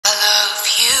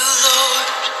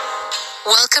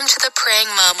Welcome to the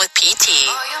Praying Mom with PT,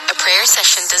 a prayer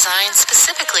session designed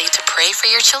specifically to pray for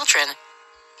your children.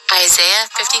 Isaiah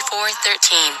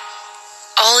 54:13.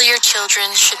 All your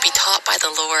children should be taught by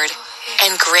the Lord,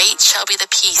 and great shall be the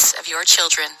peace of your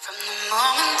children. From the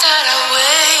moment that I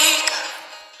wake.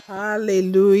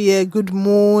 Hallelujah. Good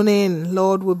morning.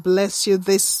 Lord, we bless you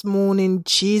this morning.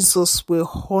 Jesus, we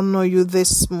honor you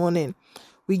this morning.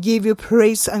 We give you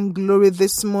praise and glory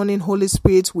this morning. Holy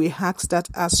Spirit, we ask that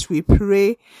as we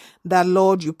pray, that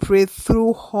Lord, you pray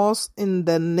through us in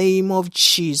the name of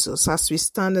Jesus, as we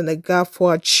stand in the gap for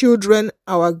our children,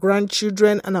 our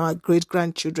grandchildren, and our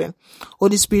great-grandchildren.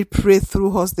 Holy Spirit, pray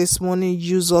through us this morning.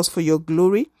 Use us for your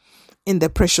glory in the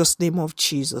precious name of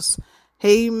Jesus.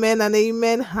 Amen and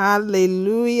amen.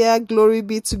 Hallelujah. Glory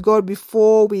be to God.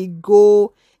 Before we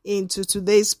go into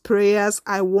today's prayers,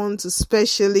 I want to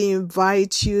specially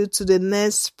invite you to the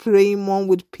next Praying Mom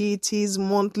with PT's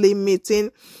monthly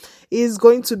meeting. It's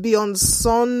going to be on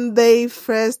Sunday,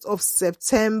 1st of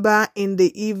September in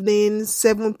the evening,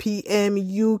 7 p.m.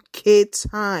 UK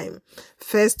time,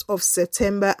 1st of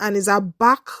September, and it's our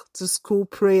back to school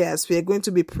prayers. We are going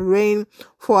to be praying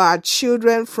for our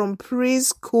children from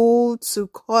preschool to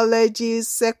colleges,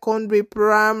 secondary,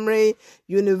 primary,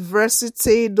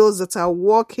 university, those that are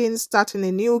working, starting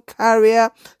a new career,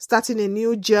 starting a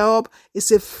new job.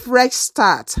 It's a fresh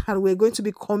start, and we're going to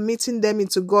be committing them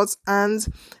into God's hands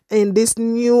in this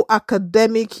new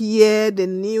academic year, the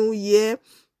new year,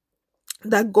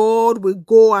 that God will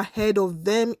go ahead of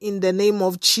them in the name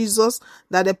of Jesus,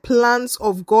 that the plans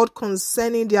of God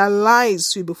concerning their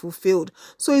lives will be fulfilled.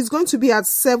 So it's going to be at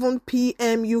 7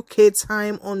 p.m. UK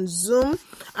time on Zoom,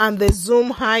 and the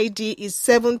Zoom ID is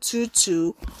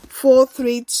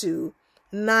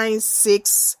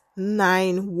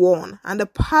 722-432-9691, and the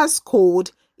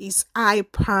passcode is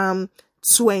IPAM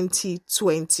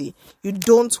 2020. You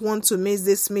don't want to miss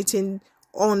this meeting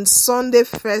on Sunday,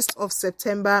 1st of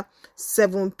September,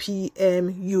 7 p.m.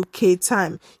 UK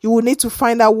time. You will need to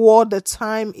find out what the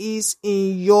time is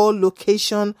in your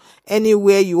location,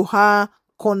 anywhere you are.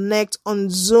 Connect on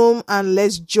Zoom and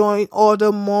let's join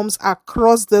other moms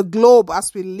across the globe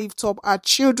as we lift up our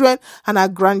children and our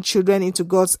grandchildren into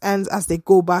God's hands as they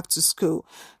go back to school.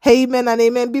 Amen and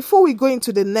amen. Before we go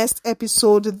into the next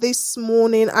episode this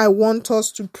morning, I want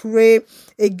us to pray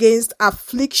against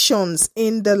afflictions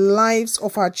in the lives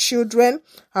of our children.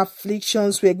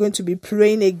 Afflictions, we're going to be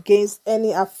praying against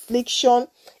any affliction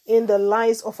in the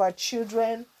lives of our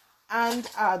children and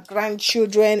our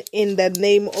grandchildren in the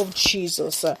name of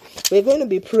Jesus. We're going to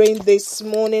be praying this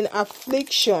morning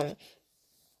affliction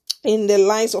in the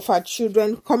lives of our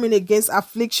children, coming against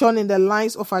affliction in the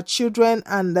lives of our children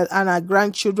and our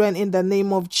grandchildren in the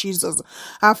name of Jesus.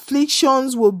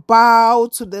 Afflictions will bow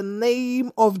to the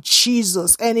name of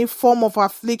Jesus. Any form of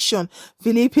affliction.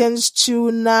 Philippians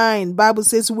 2:9, Bible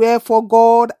says, wherefore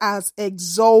God has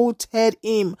exalted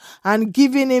him and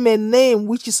given him a name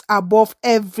which is above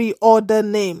every other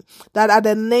name, that at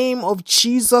the name of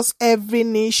Jesus every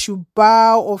knee should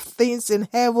bow, of things in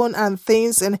heaven and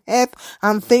things in earth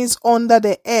and things under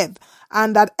the earth,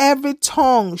 and that every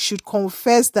tongue should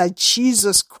confess that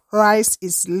Jesus Christ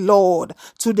is Lord,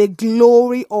 to the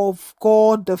glory of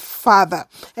God the Father.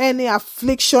 Any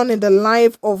affliction in the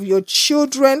life of your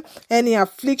children, any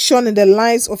affliction in the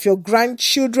lives of your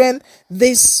grandchildren,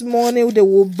 this morning they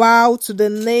will bow to the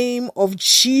name of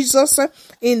Jesus,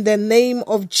 in the name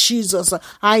of Jesus.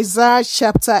 Isaiah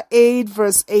chapter 8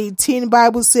 verse 18,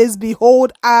 Bible says,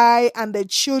 behold, I and the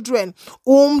children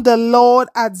whom the Lord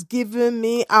has given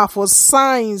me are for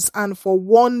signs and for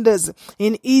wonders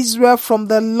in Israel from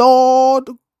the Lord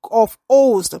of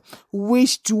hosts,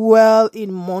 which dwell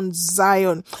in Mount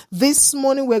Zion. This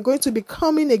morning we're going to be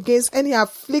coming against any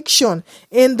affliction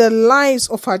in the lives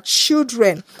of our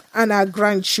children and our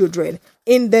grandchildren.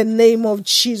 In the name of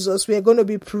Jesus, we are going to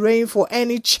be praying for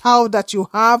any child that you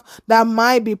have that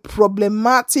might be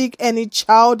problematic, any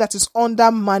child that is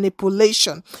under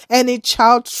manipulation, any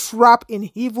child trapped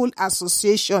in evil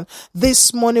association.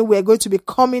 This morning, we are going to be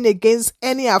coming against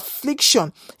any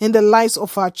affliction in the lives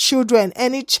of our children,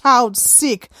 any child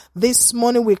sick. This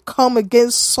morning, we come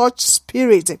against such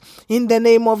spirit. In the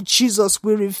name of Jesus,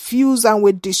 we refuse and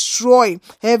we destroy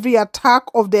every attack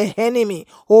of the enemy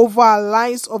over our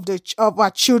lives of of our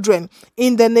children.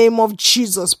 In the name of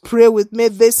Jesus, pray with me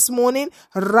this morning.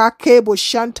 Rakebo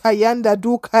shantayanda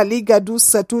du kaliga du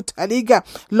satutaliga.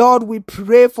 Lord, we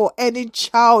pray for any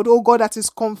child, oh God, that is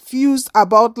confused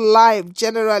about life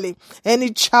generally.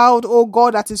 Any child, oh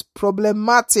God, that is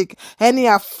problematic. Any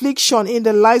affliction in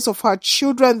the lives of our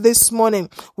children this morning.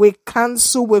 We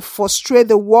cancel, we frustrate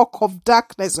the work of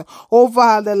darkness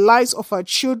over the lives of our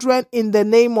children in the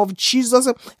name of Jesus.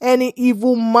 Any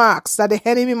evil marks that the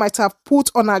enemy might have put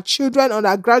on our children, on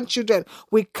our grandchildren,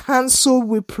 we cancel,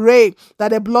 we pray that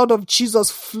the blood of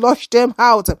Jesus flush them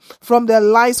out from the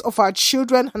lives of our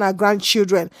children and our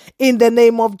grandchildren. In the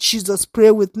name of Jesus,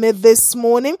 pray with me this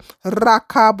morning.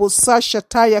 Rakabo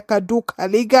sashataya kadu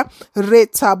kaliga,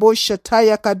 retabo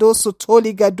shataya kadoso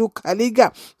toliga du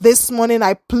kaliga. This morning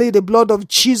I plead the blood of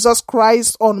Jesus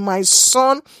Christ on my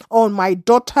son, on my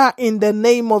daughter, in the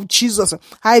name of Jesus.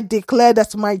 I declare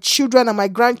that my children and my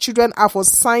grandchildren are for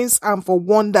signs and for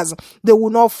wonders. They will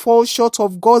not fall short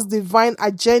of God's divine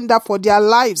agenda for their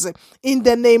lives. In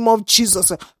the name of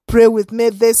Jesus, pray with me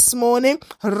this morning.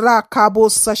 Rakabo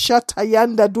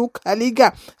sashatayanda du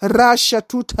kaliga,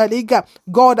 rashatutaliga.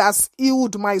 God has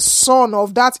healed my son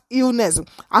of that illness.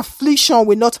 Affliction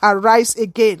will not arise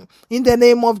again. In the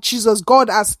name of Jesus, God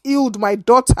has healed my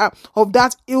daughter of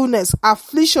that illness.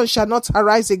 Affliction shall not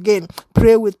arise again.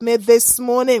 Pray with me this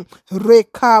morning.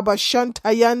 Rekaba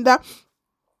shantayanda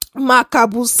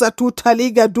Makabusa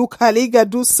tutaliga dukaliga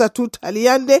dusa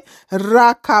tutaliande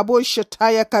rakabo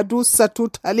shataya kadusa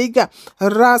tutaliga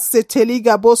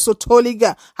raseteliga boso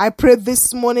toliga. I pray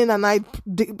this morning and I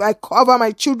cover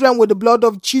my children with the blood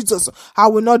of Jesus. I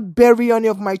will not bury any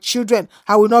of my children.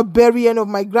 I will not bury any of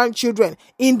my grandchildren.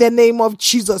 In the name of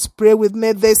Jesus, pray with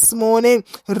me this morning.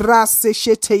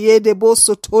 Rasesheteyede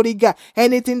boso toliga.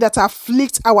 Anything that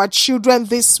afflicts our children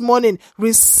this morning,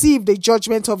 receive the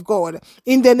judgment of God.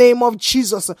 In the name of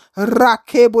Jesus,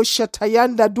 Rakebo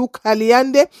Shatayanda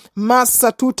Dukaliande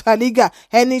Masatutaliga.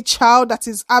 Any child that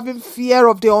is having fear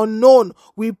of the unknown,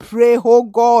 we pray, oh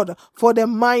God, for the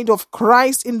mind of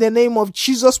Christ. In the name of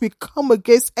Jesus, we come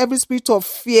against every spirit of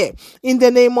fear. In the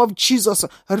name of Jesus,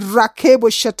 Rakebo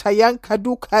Shatayanka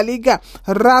Dukaliga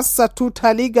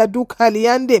Rasatutaliga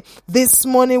Dukaliande. This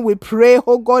morning we pray,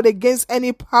 oh God, against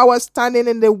any power standing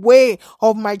in the way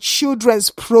of my children's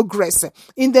progress.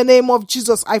 In the name of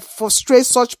Jesus, I frustrate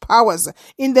such powers.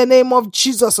 In the name of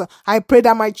Jesus, I pray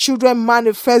that my children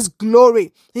manifest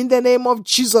glory. In the name of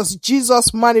Jesus,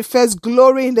 Jesus manifest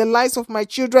glory in the lives of my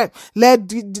children.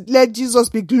 Let Jesus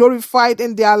be glorified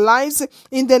in their lives.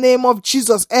 In the name of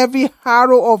Jesus, every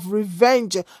arrow of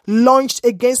revenge launched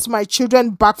against my children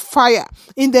backfire.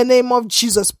 In the name of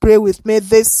Jesus, pray with me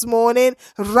this morning.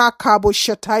 Rakabo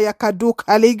shataya kaduk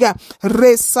aliga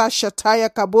resa shataya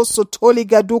kaboso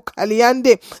toliga duk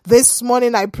aliande. This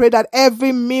morning I pray that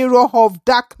every mirror of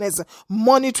darkness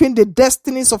monitoring the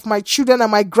destinies of my children and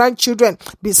my grandchildren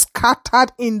be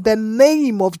scattered in the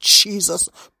name of Jesus.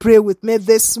 Pray with me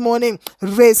this morning.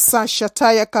 Resa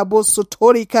shataya kaboso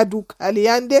torika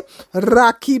dukaliande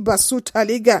raki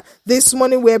basutaliga. This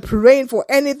morning we're praying for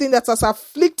anything that has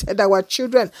afflicted our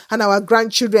children and our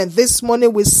grandchildren. This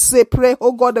morning we say, pray,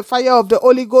 oh God, the fire of the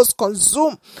Holy Ghost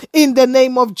consume in the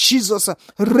name of Jesus.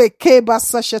 Rekeba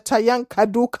sashatayan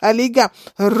kadukaliga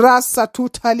rasa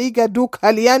tutaliga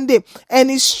dukaliande.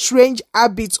 Any strange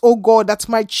habits, oh God, that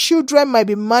my children might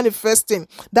be manifesting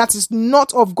that is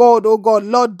not of God, oh God,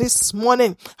 Lord, this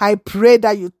morning I pray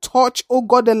that you touch, oh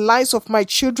God, the lives of my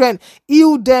children,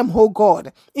 heal them, oh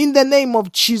God, in the name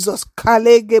of Jesus.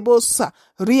 Kalegebosa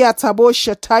Riatabo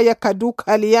shataya kaduk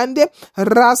aliande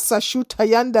rasa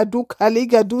shutayanda duk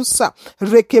aliga dusa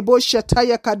rekebo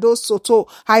shataya kadosoto.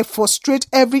 I frustrate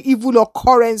every evil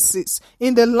occurrences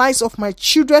in the lives of my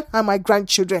children and my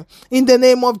grandchildren. In the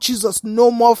name of Jesus, no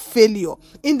more failure.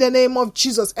 In the name of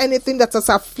Jesus, anything that has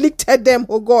afflicted them,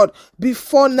 oh God,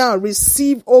 before now,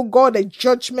 receive, oh God, a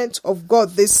judgment of God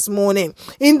this morning.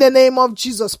 In the name of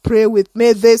Jesus, pray with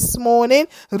me this morning.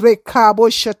 Rekabo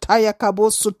shataya kabo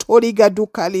sotoriga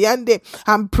duk aliande.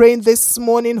 I'm praying this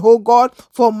morning, oh God,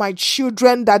 for my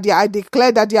children that I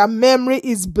declare that their memory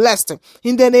is blessed.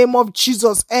 In the name of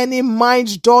Jesus, any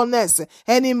mind dullness,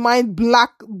 any mind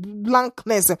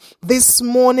blankness, this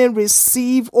morning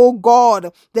receive, oh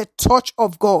God, the touch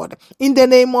of God. In the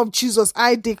name of Jesus,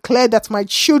 I declare that my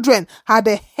children are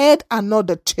the head and not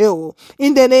the tail.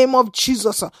 In the name of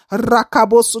Jesus,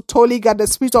 Rakabosu Toliga, the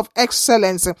spirit of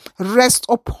excellence, rest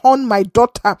upon my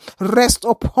daughter, rest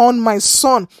upon my son.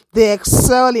 They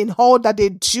excel in all that they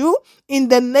do. in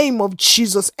the name of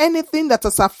Jesus. Anything that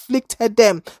has afflicted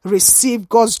them, receive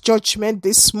God's judgment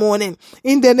this morning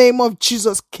in the name of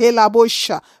Jesus.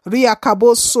 Kelabosha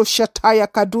riakaboso shataya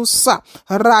kadusa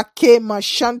rake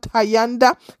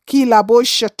mashantayanda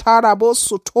kilabosha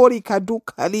taraboso tori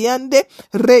kaduka liande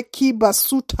reki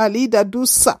basuta lida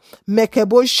dusa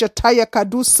mekebosha taya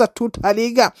kadusa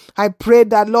tutaliga. I pray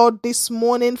that, Lord, this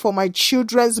morning for my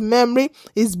children's memory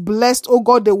is blessed. Oh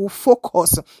God, they will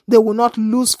focus. They will not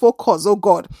lose focus. Oh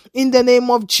God, in the name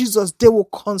of Jesus, they will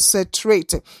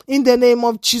concentrate. In the name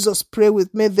of Jesus, pray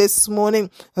with me this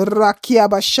morning. Rakia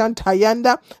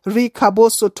bashantayanda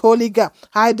rikaboso toliga.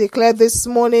 I declare this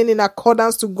morning, in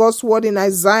accordance to God's word in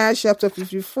Isaiah chapter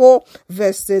 54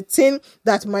 verse 13,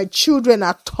 that my children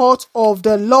are taught of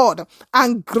the Lord,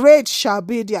 and great shall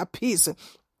be their peace.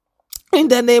 In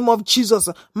the name of Jesus,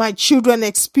 my children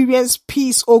experience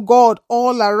peace, oh God,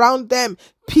 all around them.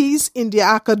 Peace in their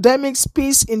academics,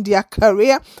 peace in their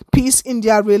career, peace in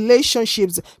their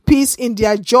relationships, peace in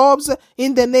their jobs.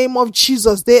 In the name of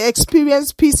Jesus, they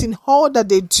experience peace in all that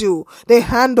they do. The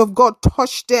hand of God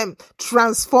touch them,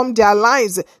 transform their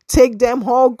lives, take them,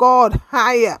 oh God,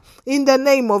 higher. In the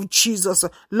name of Jesus,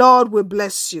 Lord, we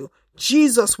bless you.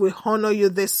 Jesus, we honor you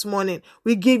this morning.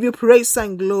 We give you praise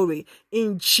and glory.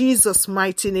 In Jesus'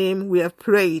 mighty name, we have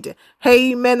prayed.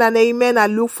 Amen and amen. I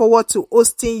look forward to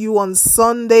hosting you on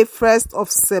Sunday, 1st of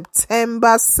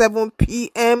September, 7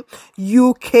 p.m.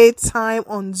 UK time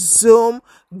on Zoom.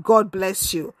 God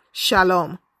bless you.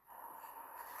 Shalom.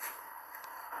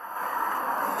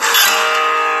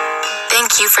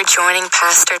 Thank you for joining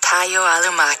Pastor Tayo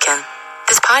Alumaken.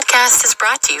 This podcast is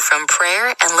brought to you from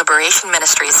Prayer and Liberation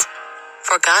Ministries.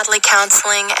 For godly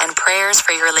counseling and prayers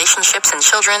for your relationships and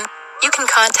children, you can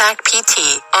contact PT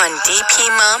on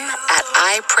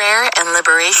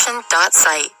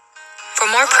dpmum@iprayerandliberation.site. For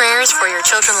more prayers for your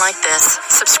children like this,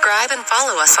 subscribe and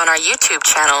follow us on our YouTube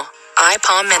channel,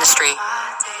 iPalm Ministry.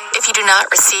 If you do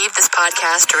not receive this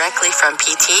podcast directly from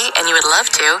PT and you would love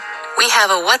to, we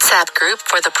have a WhatsApp group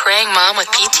for the Praying Mom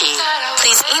with PT.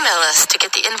 Please email us to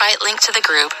get the invite link to the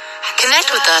group.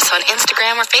 Connect with us on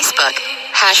Instagram or Facebook.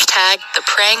 #The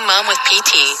Praying Mom with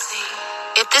PT.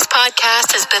 If this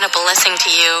podcast has been a blessing to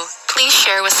you, please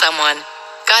share with someone.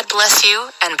 God bless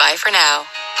you, and bye for now.